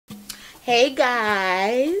Hey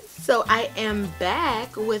guys, so I am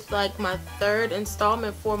back with like my third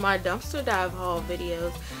installment for my dumpster dive haul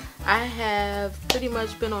videos. I have pretty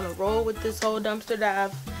much been on a roll with this whole dumpster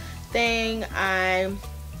dive thing. I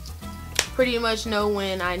pretty much know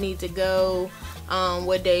when I need to go,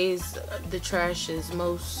 what days the trash is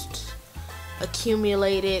most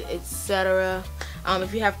accumulated, etc.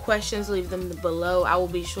 If you have questions, leave them below. I will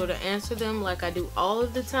be sure to answer them like I do all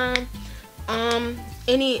of the time.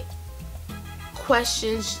 Any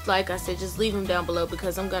questions, like I said, just leave them down below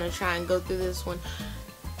because I'm gonna try and go through this one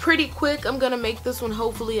pretty quick. I'm gonna make this one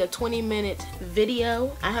hopefully a 20-minute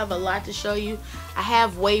video. I have a lot to show you. I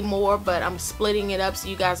have way more, but I'm splitting it up, so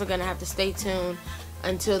you guys are gonna have to stay tuned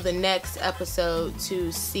until the next episode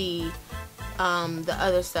to see the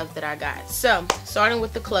other stuff that I got. So starting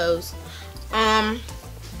with the clothes, got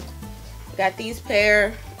these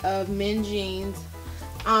pair of men's jeans.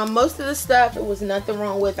 Most of the stuff, it was nothing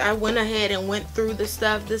wrong with. I went ahead and went through the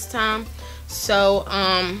stuff this time. So,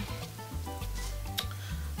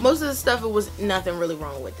 most of the stuff, it was nothing really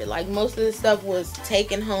wrong with it. Like, most of the stuff was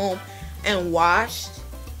taken home and washed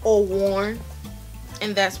or worn.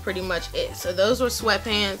 And that's pretty much it. So, those were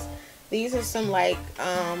sweatpants. These are some, like,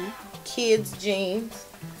 kids' jeans.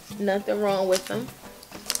 Nothing wrong with them.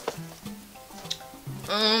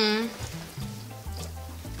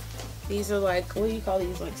 These are like, what do you call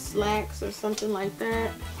these? Like slacks or something like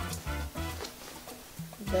that.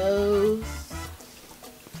 Those.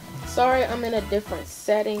 Sorry, I'm in a different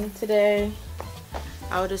setting today.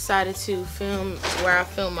 I decided to film where I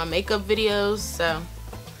film my makeup videos, so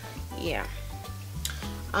yeah.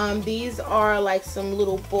 These are like some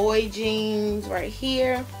little boy jeans right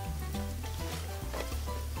here.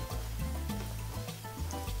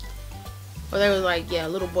 Well, they were like, yeah,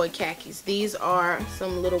 little boy khakis. These are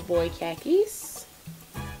some little boy khakis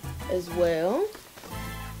as well.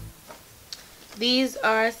 These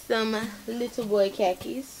are some little boy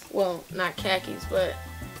khakis. Well, not khakis, but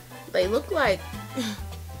they look like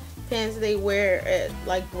pants they wear at,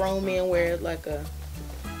 like grown men wear at like a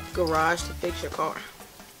garage to fix your car.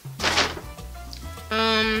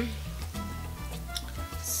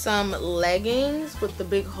 Some leggings with the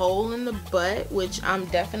big hole in the butt, which I'm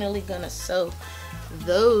definitely gonna sew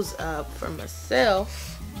those up for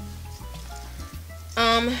myself.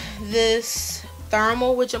 This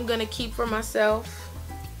thermal, which I'm gonna keep for myself,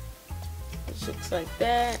 which looks like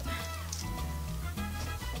that.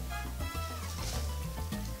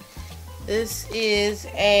 This is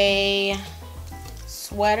a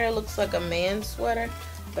sweater, looks like a man's sweater,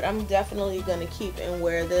 but I'm definitely gonna keep and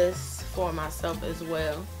wear this for myself as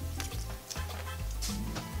well.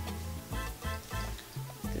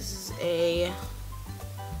 This is a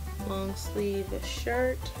long sleeve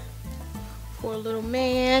shirt for a little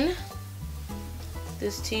man.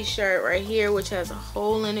 This t-shirt right here, which has a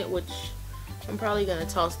hole in it, which I'm probably gonna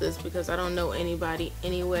toss this because I don't know anybody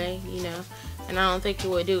anyway, you know, and I don't think it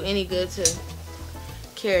would do any good to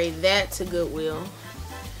carry that to Goodwill.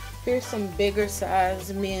 Here's some bigger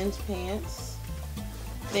size men's pants.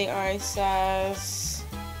 They are a size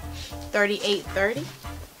 38-30.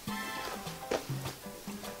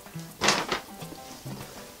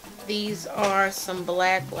 These are some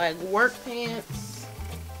black like work pants.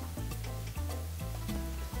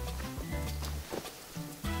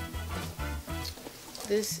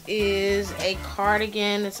 This is a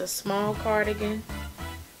cardigan. It's a small cardigan.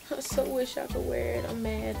 I so wish I could wear it. I'm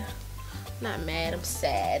mad. Not mad, I'm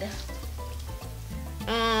sad.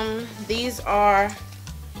 These are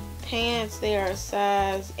pants. They are a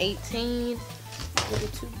size 18. A little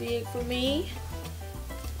too big for me,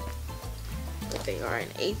 but they are an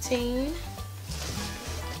 18.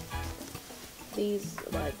 These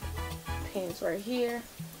like pants right here,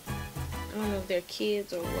 I don't know if they're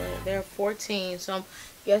kids or what. They're 14, so I'm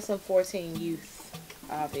guessing 14 youth,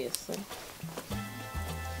 obviously.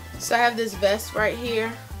 So I have this vest right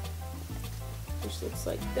here, which looks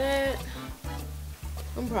like that.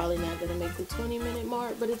 I'm probably not going to make the 20-minute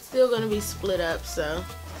mark, but it's still going to be split up. So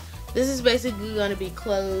this is basically going to be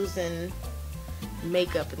clothes and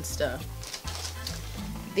makeup and stuff.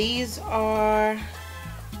 These are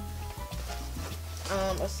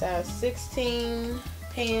a size 16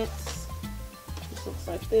 pants, which looks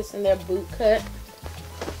like this, and they're boot cut.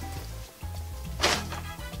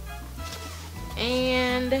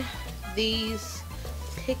 And these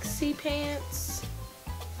pixie pants,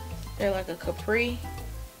 they're like a capri.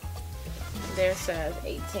 They're size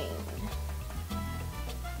 18.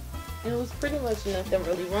 And it was pretty much nothing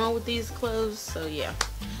really wrong with these clothes, so yeah.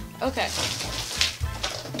 Okay.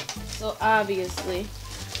 So obviously,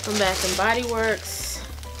 from Bath and Body Works,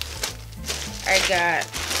 I got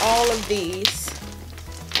all of these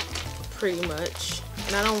pretty much.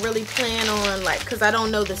 And I don't really plan on, like, because I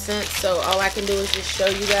don't know the scent, so all I can do is just show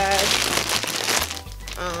you guys.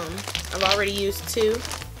 I've already used 2.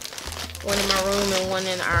 One in my room and one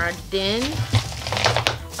in our den.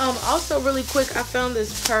 Also really quick, I found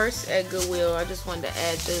this purse at Goodwill. I just wanted to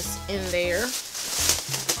add this in there,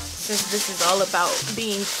 since this is all about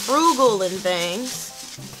being frugal and things.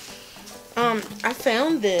 I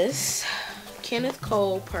found this Kenneth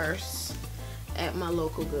Cole purse at my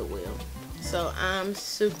local Goodwill. So I'm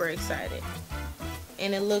super excited.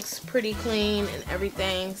 And it looks pretty clean and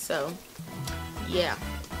everything, so yeah.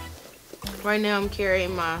 Right now I'm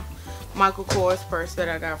carrying my Michael Kors purse that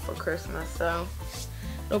I got for Christmas, so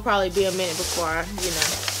it'll probably be a minute before I, I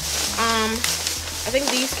think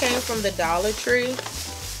these came from the Dollar Tree.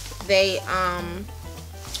 They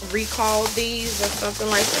recalled these or something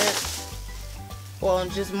like that. Well,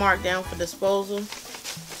 just marked down for disposal.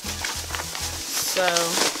 So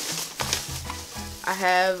I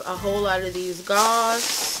have a whole lot of these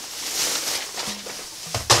gauze,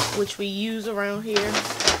 which we use around here.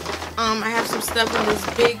 I have some stuff in this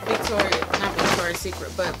big not Victoria's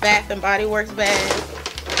Secret, but Bath and Body Works bag.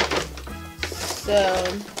 So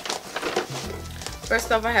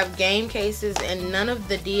first off, I have game cases, and none of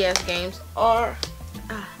the DS games are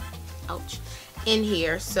in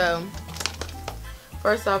here. So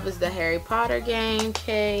first off is the Harry Potter game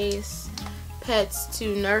case, Pets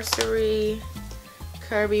 2 Nursery,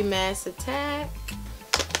 Kirby Mass Attack,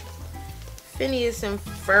 Phineas and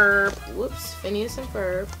Ferb,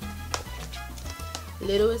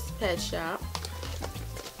 Littlest Pet Shop,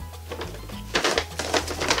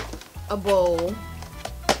 a bowl,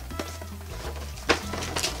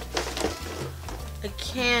 a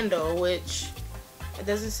candle, which it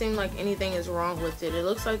doesn't seem like anything is wrong with it. It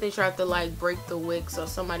looks like they tried to like break the wicks, or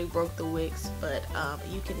somebody broke the wicks, but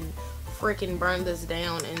you can freaking burn this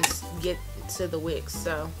down and get to the wicks.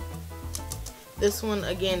 So this one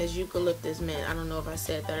again is eucalyptus mint. I don't know if I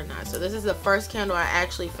said that or not. So this is the first candle I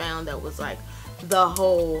actually found that was like the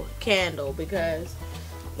whole candle, because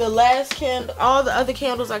the last candle, all the other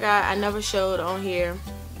candles I got, I never showed on here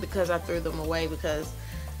because I threw them away because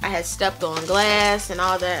I had stepped on glass and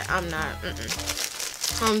all that. I'm not.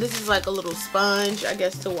 This is like a little sponge, I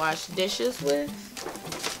guess, to wash dishes with.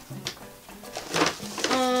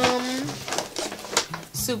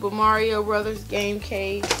 Super Mario Brothers game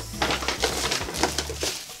case,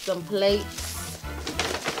 some plates,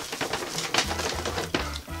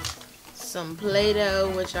 some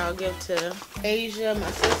Play-Doh, which I'll give to Asia,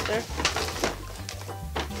 my sister.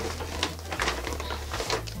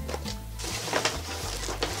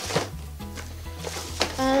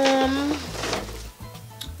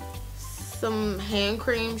 Some hand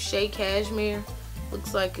cream, Shea Cashmere.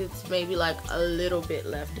 Looks like it's maybe like a little bit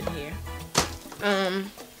left in here.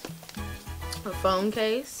 A phone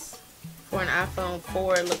case for an iPhone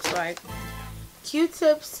 4, it looks like.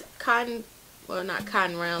 Q-tips, cotton, well, not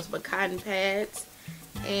cotton rounds, but cotton pads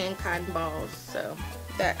and cotton balls. So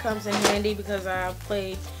that comes in handy because I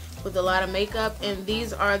play with a lot of makeup. And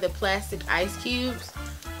these are the plastic ice cubes,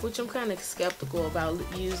 which I'm kind of skeptical about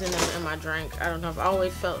using them in my drink. I don't know, I've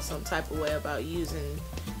always felt some type of way about using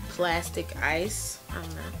plastic ice. I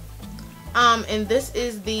don't know. And this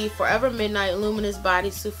is the Forever Midnight Luminous Body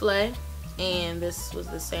Souffle, and this was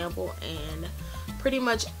the sample, and pretty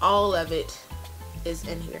much all of it is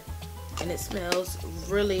in here, and it smells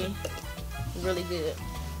really, really good.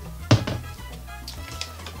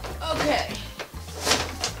 Okay,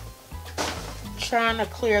 trying to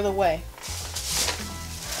clear the way.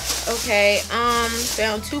 Okay,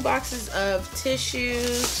 found 2 boxes of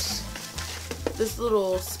tissues, this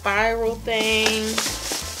little spiral thing,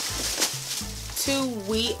 2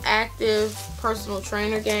 We Active personal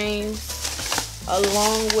trainer games,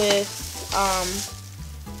 along with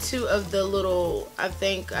 2 of the little, I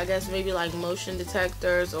guess maybe like motion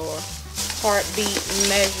detectors or heartbeat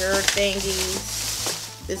measure thingies.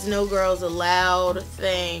 This No Girls Allowed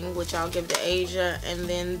thing, which I'll give to Asia. And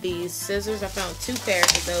then these scissors, I found 2 pairs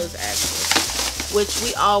of those actually, which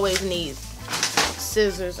we always need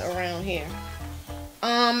scissors around here.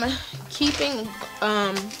 Keeping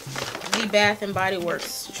the Bath and Body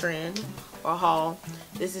Works trend or haul,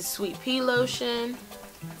 this is Sweet Pea lotion.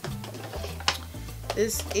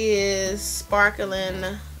 This is Sparkling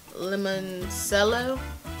Limoncello.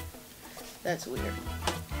 That's weird.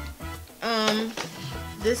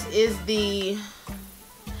 This is the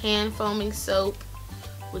hand foaming soap,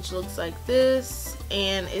 which looks like this,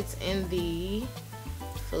 and it's in the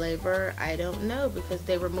flavor I don't know because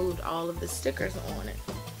they removed all of the stickers on it.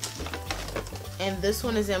 And this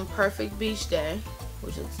one is in Perfect Beach Day.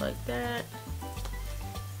 which looks like that.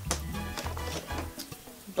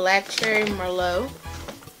 Black cherry Merlot.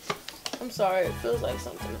 I'm sorry, it feels like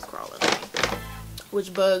something is crawling on me,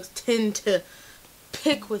 which bugs tend to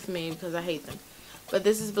pick with me because I hate them. But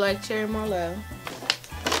this is black cherry Merlot.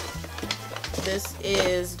 This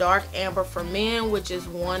is dark amber for men, which is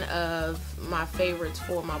one of my favorites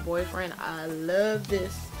for my boyfriend. I love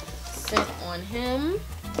this scent on him.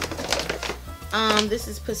 This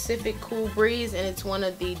is Pacific Cool Breeze, and it's one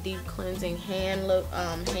of the deep cleansing hand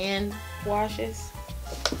washes.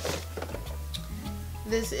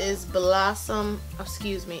 This is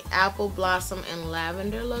Apple Blossom and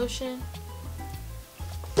Lavender Lotion.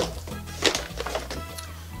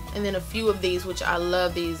 And then a few of these, which I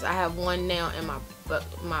love these. I have one now in I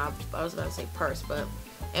was about to say purse, but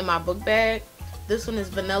in my book bag. This one is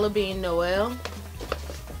Vanilla Bean Noel,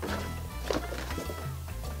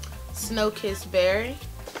 Snow Kiss Berry,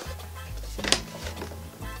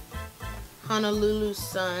 Honolulu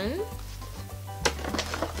Sun,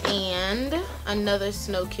 and another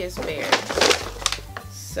Snow Kiss Berry.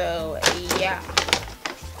 So yeah.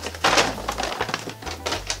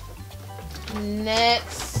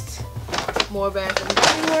 Next, more Bath and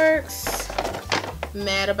Body Works.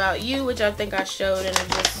 Mad About You, which I think I showed and I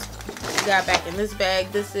just got back in this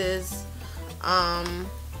bag. This is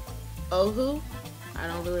Ohu. I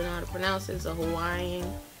don't really know how to pronounce it. It's a Hawaiian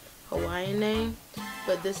name,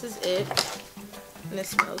 but this is it, and it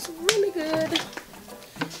smells really good.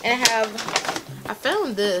 And I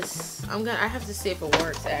found this. I have to see if it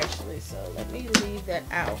works actually, so let me leave that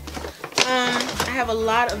out. I have a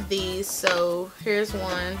lot of these, so here's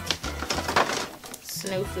one.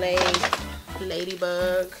 Snowflake,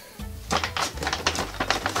 Ladybug,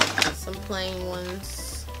 some plain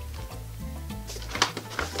ones,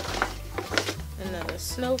 another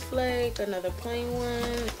snowflake, another plain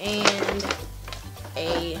one, and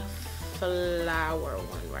a flower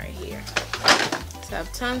one right here. So I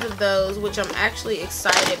have tons of those, which I'm actually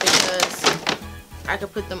excited because I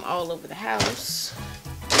could put them all over the house.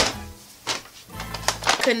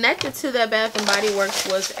 Connected to that Bath and Body Works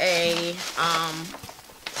was a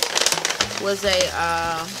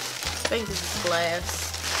I think this is glass.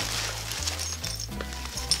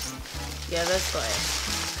 Yeah, that's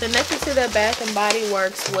glass. Connected to that Bath and Body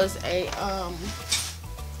Works was a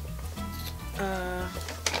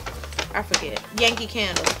I forget, Yankee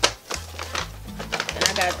Candle. And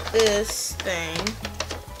I got this thing,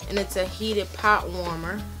 and it's a heated pot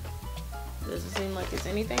warmer. Doesn't seem like there's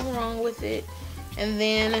anything wrong with it. And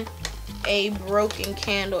then a broken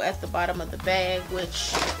candle at the bottom of the bag,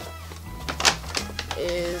 which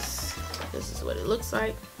is, this is what it looks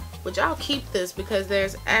like, which I'll keep this because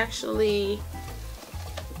there's actually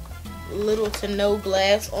little to no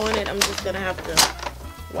glass on it. I'm just gonna have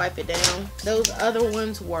to wipe it down. Those other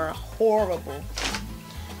ones were horrible.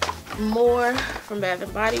 More from Bath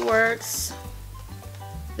and Body Works.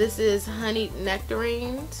 This is Honey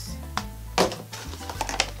Nectarines,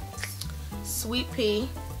 Sweet Pea,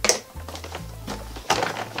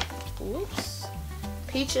 whoops,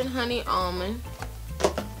 Peach and Honey Almond,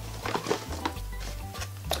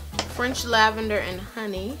 French Lavender and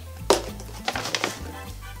Honey,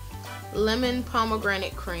 Lemon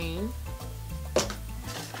Pomegranate Cream,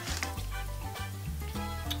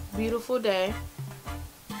 Beautiful Day,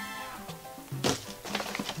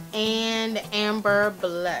 and Amber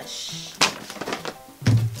Blush.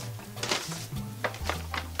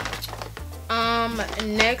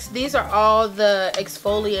 Next, these are all the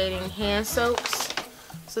exfoliating hand soaps.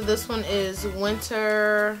 So this one is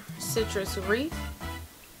Winter Citrus Wreath,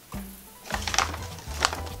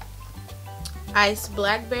 Ice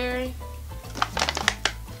Blackberry,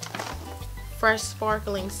 Fresh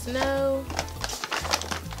Sparkling Snow,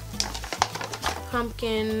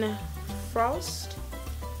 Pumpkin Frost,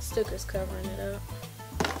 stickers covering it up,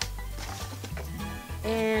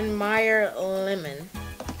 and Meyer Lemon.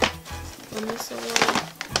 On this one,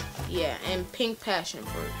 yeah, and Pink Passion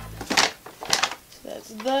Fruit. So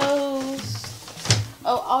that's those.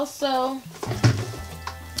 Oh, also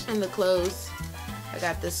in the clothes, I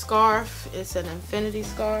got this scarf. It's an infinity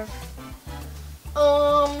scarf.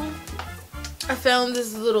 I found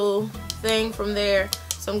this little thing from there,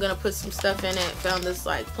 so I'm gonna put some stuff in it. Found this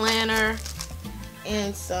like planner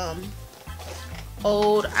and some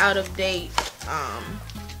old out of date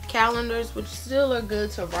calendars, which still are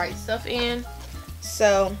good to write stuff in.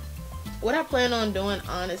 So what I plan on doing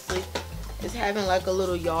honestly is having like a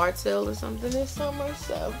little yard sale or something this summer.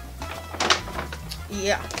 So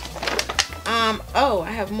yeah. Oh,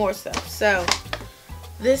 I have more stuff. So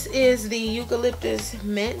this is the Eucalyptus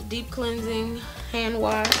Mint Deep Cleansing Hand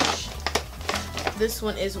Wash. This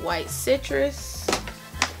one is white citrus.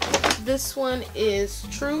 This one is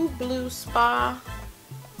True Blue Spa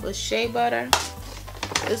with shea butter.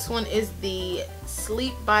 This one is the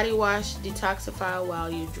Sleep Body Wash Detoxify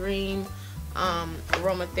While You Dream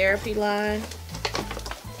aromatherapy line.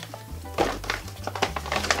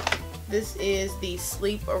 This is the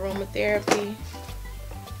Sleep Aromatherapy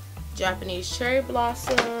Japanese Cherry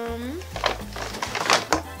Blossom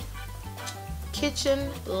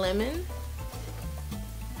Kitchen Lemon.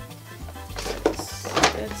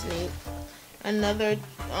 That's neat. Another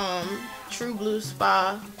True Blue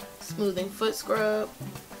Spa Smoothing Foot Scrub.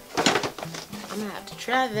 I'm gonna have to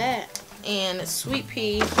try that. And Sweet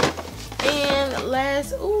Pea. And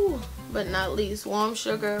last, but not least, Warm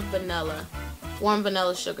Vanilla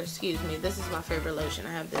Sugar, excuse me. This is my favorite lotion.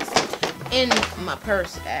 I have this in my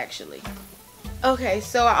purse, actually. Okay,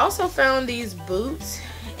 so I also found these boots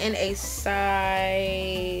in a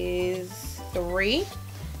size 3.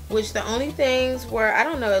 Which the only things were, I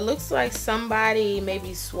don't know, it looks like somebody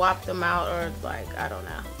maybe swapped them out, or like, I don't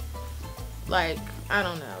know,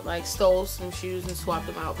 like stole some shoes and swapped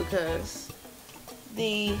them out, because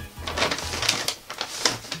I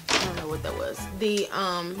don't know what that was. The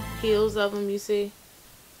heels of them, you see,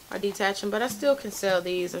 are detaching, but I still can sell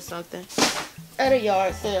these or something at a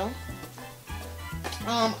yard sale.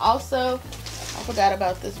 Also, I forgot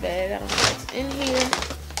about this bag. I don't know what's in here.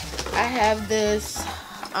 I have this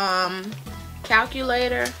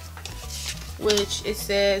calculator, which it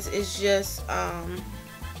says is just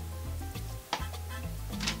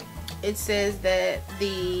it says that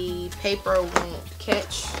the paper won't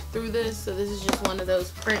catch through this, so this is just one of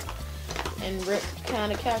those print and rip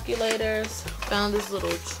kind of calculators. Found this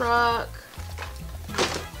little truck,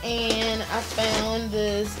 and I found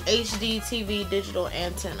this HD TV digital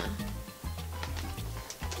antenna,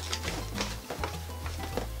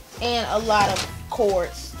 and a lot of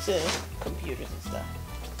cords to computers and stuff.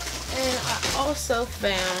 And I also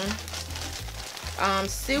found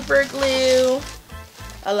super glue,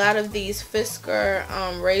 a lot of these Fisker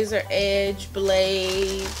razor edge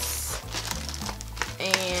blades,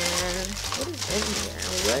 and what is in here?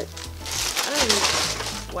 What? I don't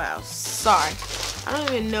even, wow, sorry. I don't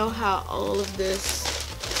even know how all of this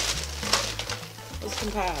is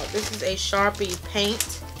compiled. This is a Sharpie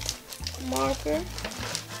paint marker.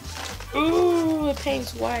 Ooh, it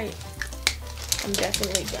paints white. I'm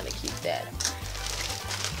definitely gonna keep that.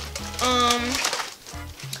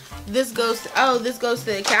 This goes to, this goes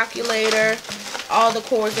to the calculator. All the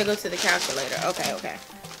cords that go to the calculator. Okay.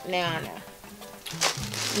 Now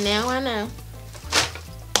I know.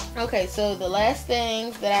 Okay, so the last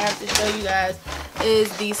thing that I have to show you guys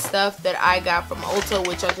is the stuff that I got from Ulta,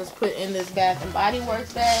 which I just put in this Bath and Body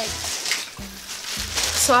Works bag.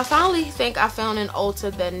 So I finally think I found an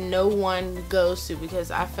Ulta that no one goes to,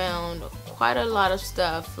 because I found quite a lot of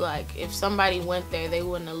stuff. Like, if somebody went there, they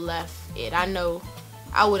wouldn't have left it. I know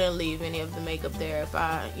I wouldn't leave any of the makeup there if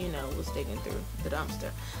I, was digging through the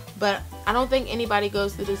dumpster. But I don't think anybody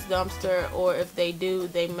goes to this dumpster, or if they do,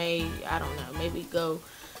 they may, I don't know, maybe go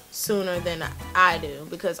sooner than I do,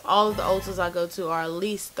 because all of the Ultas I go to are at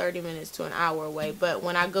least 30 minutes to an hour away. But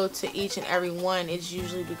when I go to each and every one, it's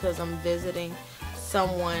usually because I'm visiting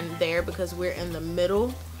someone there, because we're in the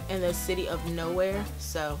middle in the city of nowhere.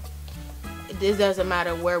 So it doesn't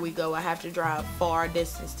matter where we go. I have to drive far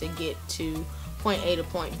distance to get to point A to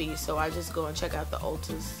point B, so I just go and check out the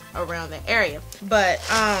Ultas around the area. But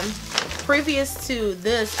previous to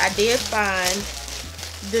this, I did find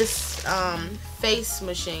this face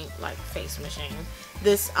machine,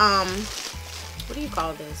 this what do you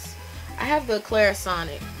call this? I have the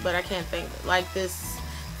Clarisonic, but I can't think, like this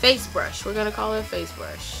face brush. We're gonna call it a face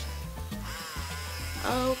brush.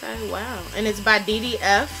 Oh, okay, wow. And it's by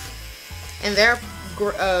DDF, and they're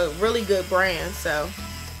a really good brand. So,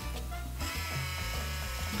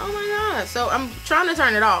 oh my god. So I'm trying to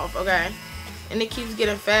turn it off, okay, and it keeps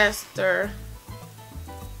getting faster.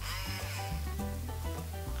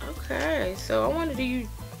 Okay, so I wonder, do you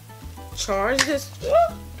charge this?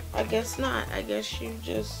 I guess not. I guess you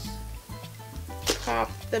just pop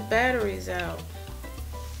the batteries out.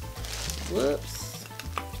 Whoops.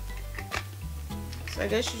 So I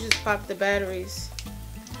guess you just pop the batteries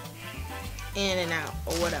in and out,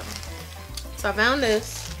 or whatever. So I found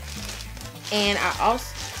this, and I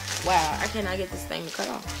also, wow, I cannot get this thing to cut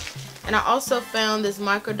off. And I also found this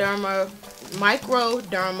microderma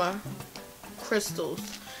crystals.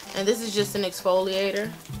 And this is just an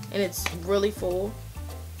exfoliator, and it's really full.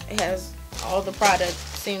 It has all the product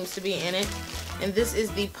seems to be in it. And this is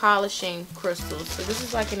the polishing crystals. So this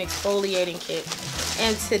is like an exfoliating kit.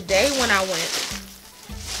 And today when I went,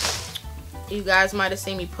 You guys might have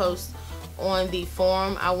seen me post on the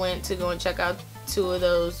forum. I went to go and check out 2 of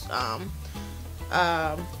those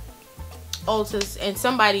Ultas, and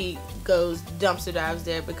somebody goes dumpster dives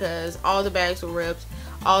there because all the bags were ripped,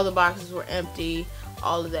 all the boxes were empty,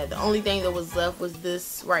 all of that. The only thing that was left was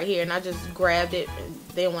this right here, and I just grabbed it, and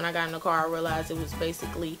then when I got in the car I realized it was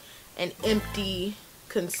basically an empty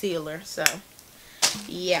concealer. So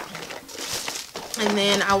yeah. And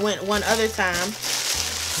then I went one other time,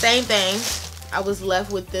 same thing, I was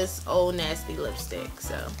left with this old nasty lipstick.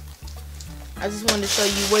 So I just wanted to show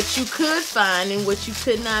you what you could find and what you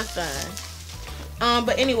could not find.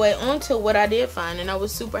 But anyway, on to what I did find, and I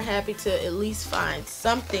was super happy to at least find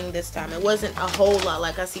something this time. It wasn't a whole lot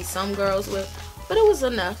like I see some girls with, but it was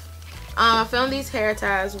enough. I found these hair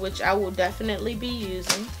ties, which I will definitely be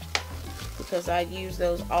using because I use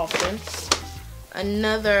those often.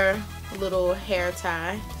 Another little hair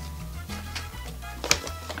tie.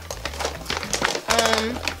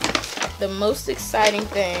 The most exciting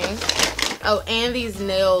thing, oh, and these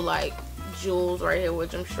nail like jewels right here,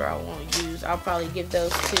 which I'm sure I won't use. I'll probably give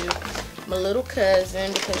those to my little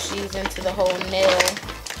cousin because she's into the whole nail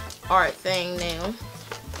art thing now.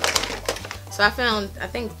 So I found, I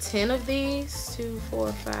think 10 of these. 2,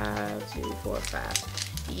 4, 5, 2, 4,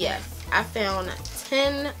 5. Yes, I found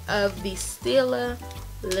 10 of the Stila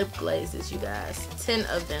lip glazes, you guys. 10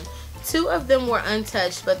 of them. 2 of them were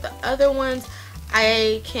untouched, but the other ones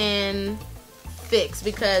I can fix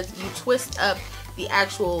because you twist up the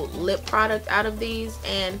actual lip product out of these,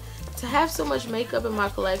 and to have so much makeup in my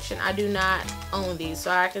collection, I do not own these,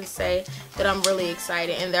 so I can say that I'm really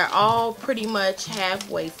excited. And they're all pretty much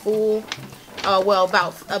halfway full, well,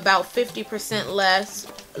 about 50%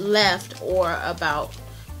 less left, or about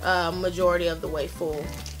majority of the way full.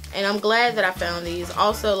 And I'm glad that I found these.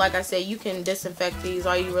 Also, like I said, you can disinfect these.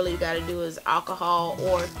 All you really got to do is alcohol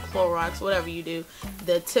or Clorox, whatever you do,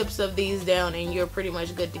 the tips of these down, and you're pretty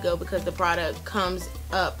much good to go because the product comes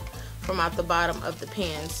up from out the bottom of the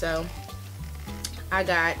pen. So I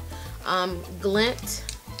got Glint.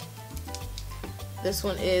 This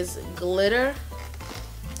one is Glitter.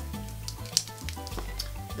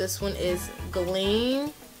 This one is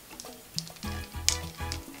Gleam.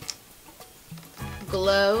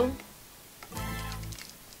 Glow,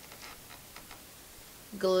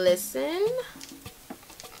 Glisten,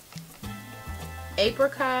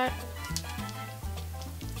 Apricot,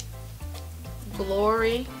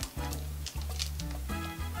 Glory,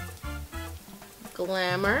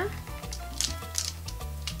 Glamour,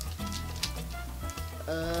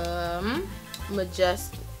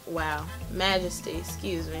 Majesty,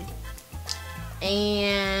 excuse me,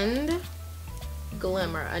 and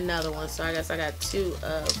Glimmer, another one. So I guess I got 2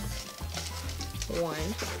 of 1.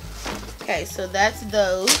 Okay, so that's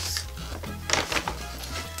those.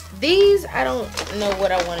 These, I don't know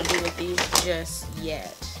what I want to do with these just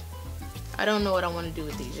yet. I don't know what I want to do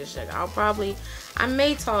with these just yet. I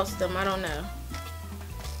may toss them, I don't know.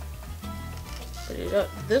 But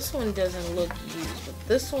this one doesn't look used, but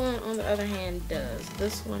this one on the other hand does.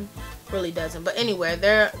 This one really doesn't. But anyway,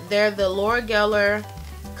 they're the Laura Geller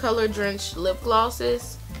Color Drenched lip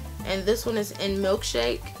glosses, and this one is in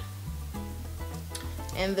Milkshake,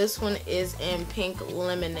 and this one is in Pink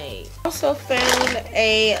Lemonade. Also found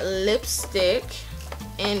a lipstick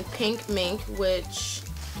in Pink Mink, which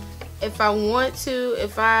if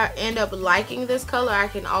I end up liking this color, I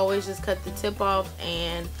can always just cut the tip off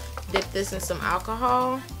and dip this in some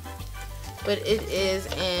alcohol. But it is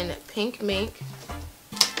in Pink Mink.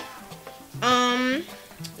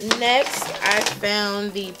 Next, I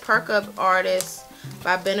found the Perk Up Artist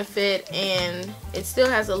by Benefit, and it still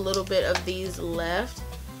has a little bit of these left.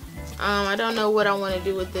 I don't know what I want to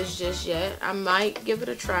do with this just yet. I might give it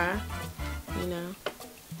a try. You know,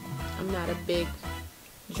 I'm not a big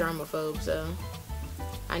germaphobe, so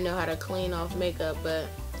I know how to clean off makeup, but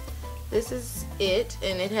this is it,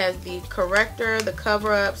 and it has the corrector, the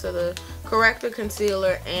cover up, so the corrector,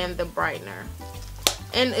 concealer, and the brightener.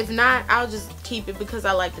 And if not, I'll just keep it because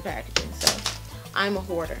I like the packaging. So I'm a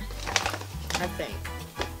hoarder, I think.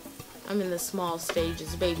 I'm in the small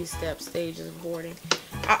stages, baby step stages of hoarding.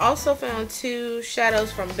 I also found 2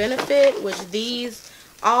 shadows from Benefit, which these,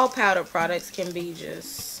 all powder products can be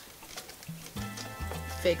just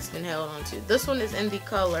fixed and held onto. This one is in the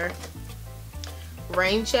color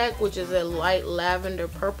Rain Check, which is a light lavender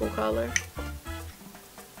purple color,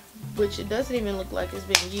 which it doesn't even look like it's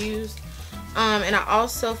been used. And I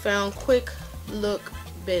also found Quick Look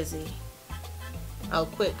Busy. Oh,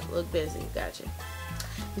 Quick Look Busy.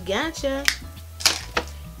 Gotcha.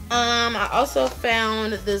 I also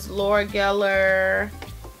found this Laura Geller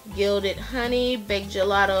Gilded Honey Baked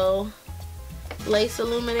Gelato lace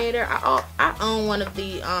illuminator. I own one of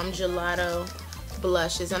the gelato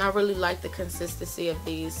blushes, and I really like the consistency of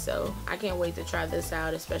these, so I can't wait to try this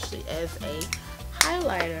out, especially as a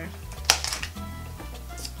highlighter.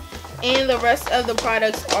 And the rest of the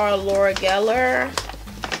products are Laura Geller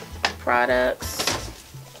products.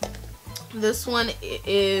 This one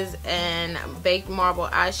is an baked marble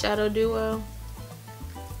eyeshadow duo,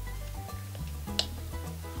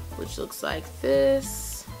 which looks like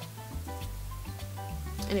this,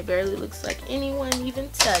 and it barely looks like anyone even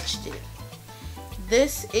touched it.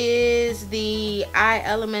 This is the Eye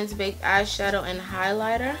Elements Baked Eyeshadow and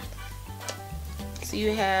Highlighter. So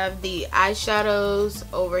you have the eyeshadows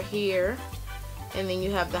over here, and then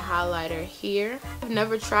you have the highlighter here. I've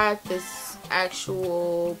never tried this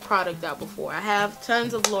actual product out before. I have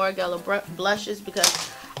tons of Laura Geller blushes because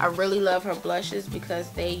I really love her blushes because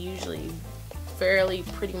they usually fairly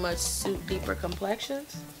pretty much suit deeper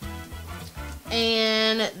complexions.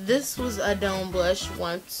 And this was a dome blush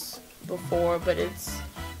once before, but it's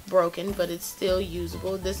broken, but it's still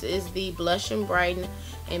usable. This is the Blush and Brighten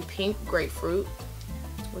in Pink Grapefruit,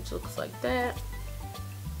 which looks like that.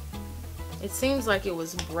 It seems like it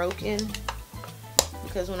was broken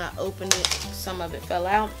because when I opened it, some of it fell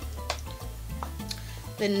out.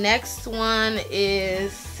 The next one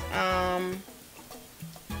is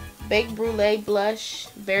Baked Brulee Blush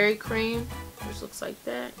Berry Cream, which looks like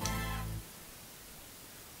that.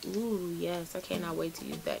 Ooh, yes, I cannot wait to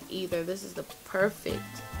use that either. This is the perfect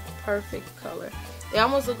color. They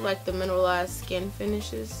almost look like the mineralized skin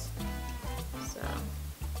finishes. So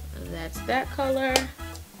that's that color.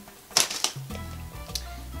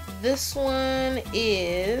 This one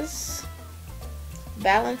is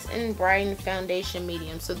Balance and Brighten Foundation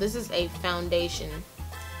Medium. So this is a foundation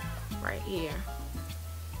right here.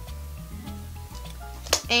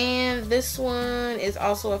 And this one is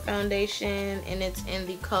also a foundation, and it's in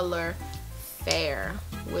the color Fair,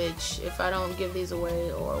 which if I don't give these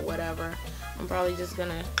away or whatever, I'm probably just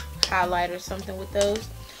gonna highlight or something with those.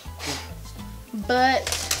 But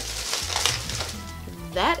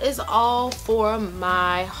that is all for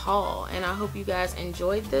my haul, and I hope you guys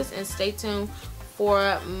enjoyed this, and stay tuned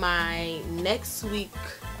for my next week's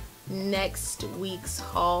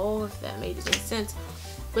haul, if that made any sense.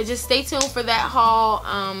 But just stay tuned for that haul.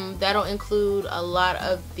 That'll include a lot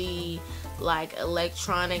of the like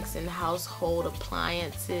electronics and household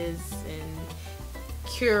appliances and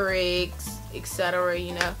keurigs, etc.,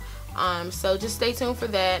 you know. So just stay tuned for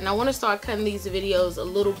that. And I want to start cutting these videos a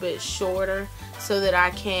little bit shorter so that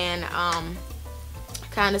I can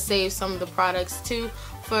kind of save some of the products too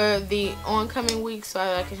for the oncoming weeks,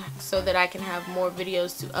 so that I can have more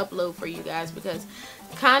videos to upload for you guys, because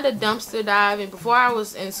kind of dumpster diving, before I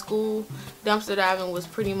was in school, dumpster diving was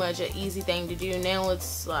pretty much an easy thing to do. Now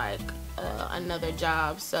it's like another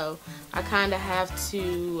job, so I kind of have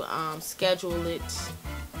to schedule it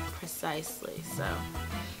precisely. So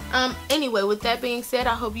anyway, with that being said,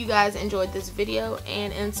 I hope you guys enjoyed this video,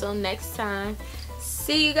 and until next time,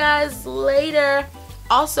 see you guys later.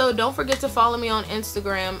 Also, don't forget to follow me on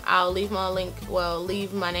Instagram. I'll leave my link, well,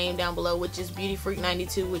 leave my name down below, which is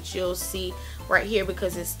BeautyFreak92, which you'll see right here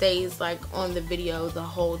because it stays like on the video the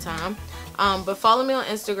whole time. But follow me on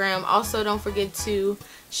Instagram. Also, don't forget to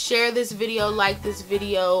share this video, like this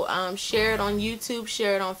video, share it on YouTube,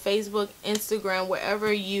 share it on Facebook, Instagram,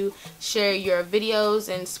 wherever you share your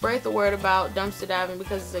videos, and spread the word about dumpster diving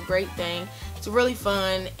because it's a great thing. It's really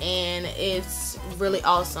fun and it's really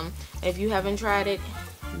awesome. If you haven't tried it,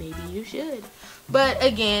 maybe you should. But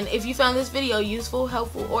again, if you found this video useful,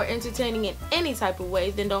 helpful, or entertaining in any type of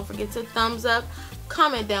way, then don't forget to thumbs up,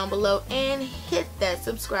 comment down below, and hit that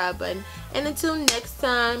subscribe button. And until next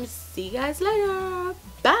time, see you guys later.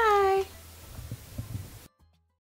 Bye.